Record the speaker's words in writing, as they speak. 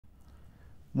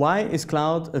Why is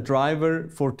cloud a driver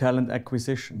for talent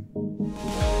acquisition?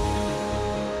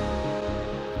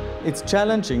 It's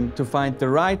challenging to find the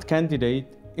right candidate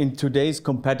in today's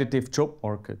competitive job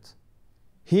market.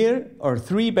 Here are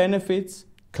 3 benefits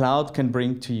cloud can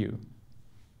bring to you.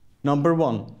 Number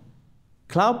 1,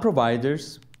 cloud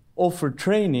providers offer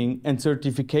training and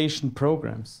certification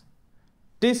programs.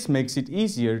 This makes it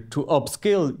easier to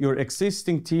upskill your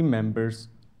existing team members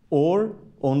or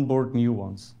onboard new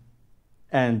ones.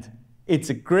 And it's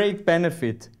a great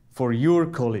benefit for your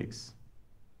colleagues.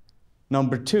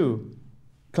 Number 2,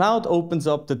 cloud opens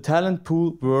up the talent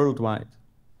pool worldwide.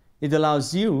 It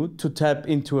allows you to tap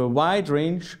into a wide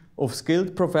range of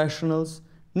skilled professionals,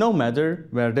 no matter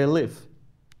where they live.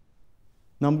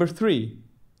 Number 3,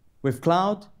 with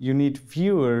cloud, you need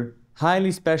fewer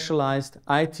highly specialized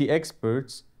IT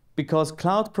experts because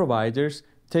cloud providers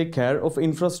take care of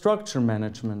infrastructure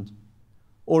management.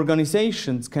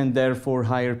 Organizations can therefore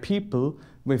hire people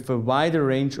with a wider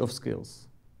range of skills.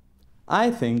 I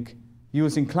think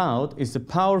using cloud is a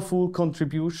powerful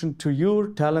contribution to your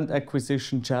talent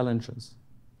acquisition challenges.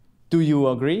 Do you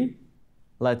agree?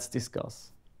 Let's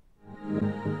discuss.